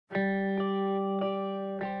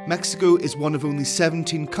Mexico is one of only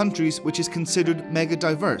 17 countries which is considered mega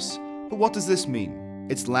diverse. But what does this mean?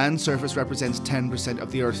 Its land surface represents 10%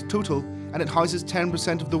 of the Earth's total, and it houses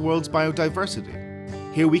 10% of the world's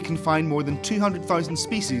biodiversity. Here we can find more than 200,000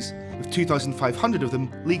 species, with 2,500 of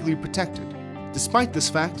them legally protected. Despite this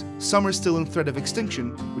fact, some are still in threat of extinction,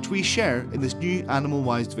 which we share in this new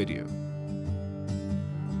AnimalWised video.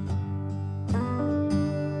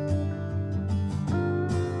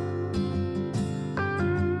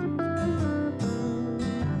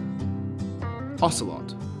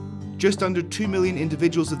 Ocelot. Just under 2 million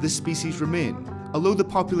individuals of this species remain. Although the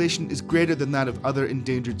population is greater than that of other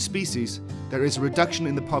endangered species, there is a reduction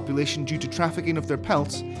in the population due to trafficking of their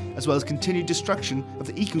pelts, as well as continued destruction of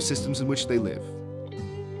the ecosystems in which they live.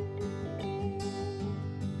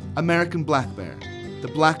 American black bear. The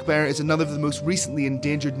black bear is another of the most recently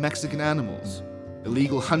endangered Mexican animals.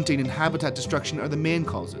 Illegal hunting and habitat destruction are the main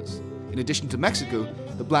causes. In addition to Mexico,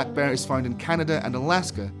 the black bear is found in Canada and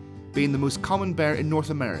Alaska, being the most common bear in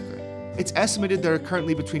North America. It's estimated there are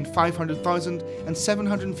currently between 500,000 and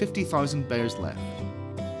 750,000 bears left.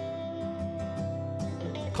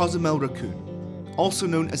 Cozumel raccoon. Also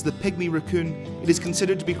known as the pygmy raccoon, it is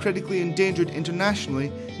considered to be critically endangered internationally,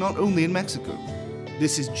 not only in Mexico.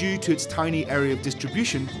 This is due to its tiny area of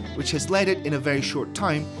distribution, which has led it in a very short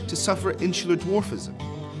time to suffer insular dwarfism.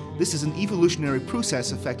 This is an evolutionary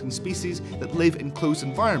process affecting species that live in closed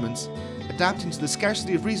environments, adapting to the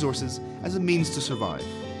scarcity of resources as a means to survive.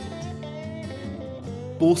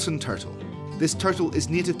 Bolson turtle. This turtle is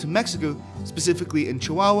native to Mexico, specifically in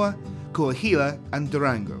Chihuahua, Coahuila, and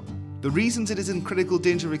Durango. The reasons it is in critical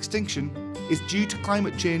danger of extinction is due to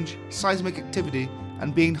climate change, seismic activity,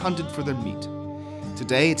 and being hunted for their meat.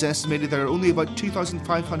 Today, it's estimated there are only about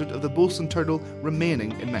 2,500 of the Bolson turtle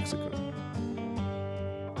remaining in Mexico.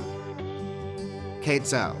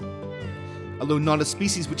 Quetzal. Although not a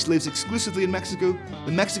species which lives exclusively in Mexico,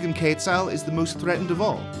 the Mexican quetzal is the most threatened of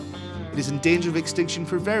all. It is in danger of extinction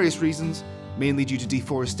for various reasons, mainly due to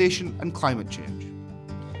deforestation and climate change.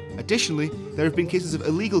 Additionally, there have been cases of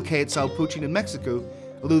illegal quetzal poaching in Mexico,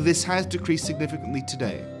 although this has decreased significantly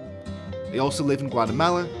today. They also live in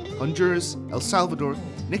Guatemala, Honduras, El Salvador,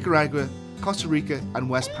 Nicaragua, Costa Rica, and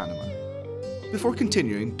West Panama. Before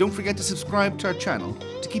continuing, don't forget to subscribe to our channel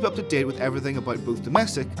to keep up to date with everything about both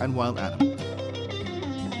domestic and wild animals.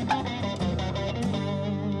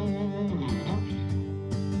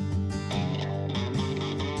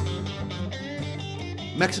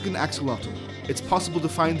 Mexican axolotl. It's possible to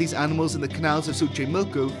find these animals in the canals of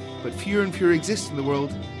Xochimilco, but fewer and fewer exist in the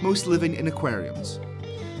world, most living in aquariums.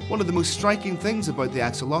 One of the most striking things about the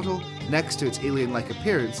axolotl, next to its alien-like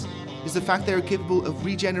appearance, is the fact they are capable of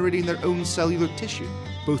regenerating their own cellular tissue.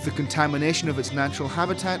 Both the contamination of its natural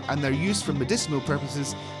habitat and their use for medicinal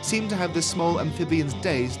purposes seem to have this small amphibian's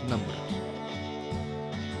days numbered.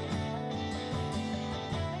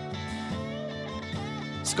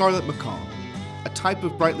 Scarlet macaw. A type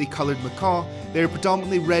of brightly coloured macaw, they are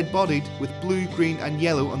predominantly red-bodied with blue, green and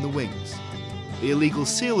yellow on the wings. The illegal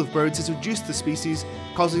sale of birds has reduced the species,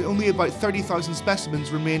 causing only about 30,000 specimens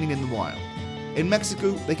remaining in the wild. In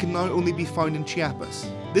Mexico, they can now only be found in Chiapas.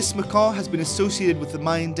 This macaw has been associated with the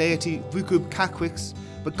Mayan deity Vucub,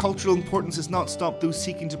 but cultural importance has not stopped those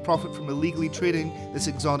seeking to profit from illegally trading this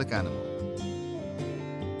exotic animal.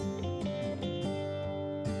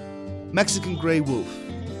 Mexican grey wolf.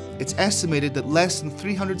 It's estimated that less than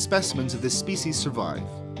 300 specimens of this species survive.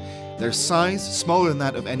 Their size, smaller than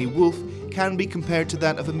that of any wolf, can be compared to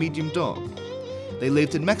that of a medium dog. They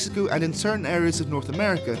lived in Mexico and in certain areas of North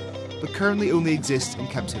America, but currently only exist in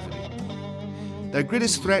captivity. Their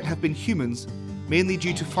greatest threat have been humans, mainly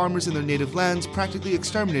due to farmers in their native lands practically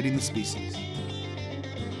exterminating the species.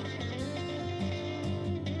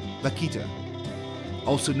 Vaquita.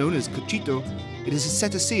 Also known as cochito, it is a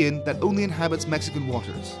cetacean that only inhabits Mexican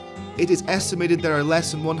waters. It is estimated there are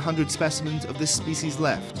less than 100 specimens of this species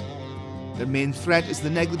left. Their main threat is the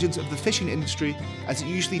negligence of the fishing industry, as it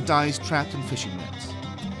usually dies trapped in fishing nets.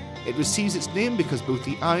 It receives its name because both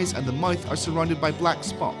the eyes and the mouth are surrounded by black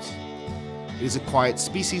spots. It is a quiet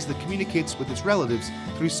species that communicates with its relatives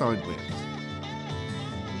through sound waves.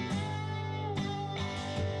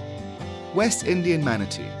 West Indian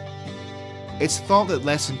manatee. It's thought that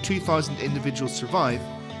less than 2,000 individuals survive,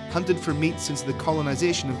 hunted for meat since the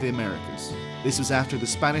colonization of the Americas. This was after the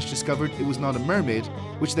Spanish discovered it was not a mermaid,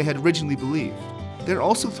 which they had originally believed. They are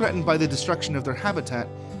also threatened by the destruction of their habitat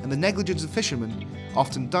and the negligence of fishermen,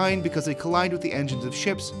 often dying because they collide with the engines of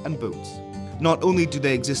ships and boats. Not only do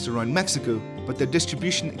they exist around Mexico, but their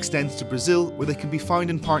distribution extends to Brazil, where they can be found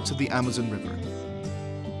in parts of the Amazon River.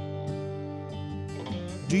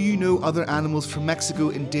 Do you know other animals from Mexico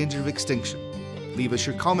in danger of extinction? Leave us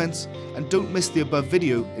your comments, and don't miss the above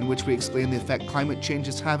video in which we explain the effect climate change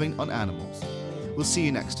is having on animals. We'll see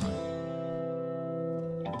you next time.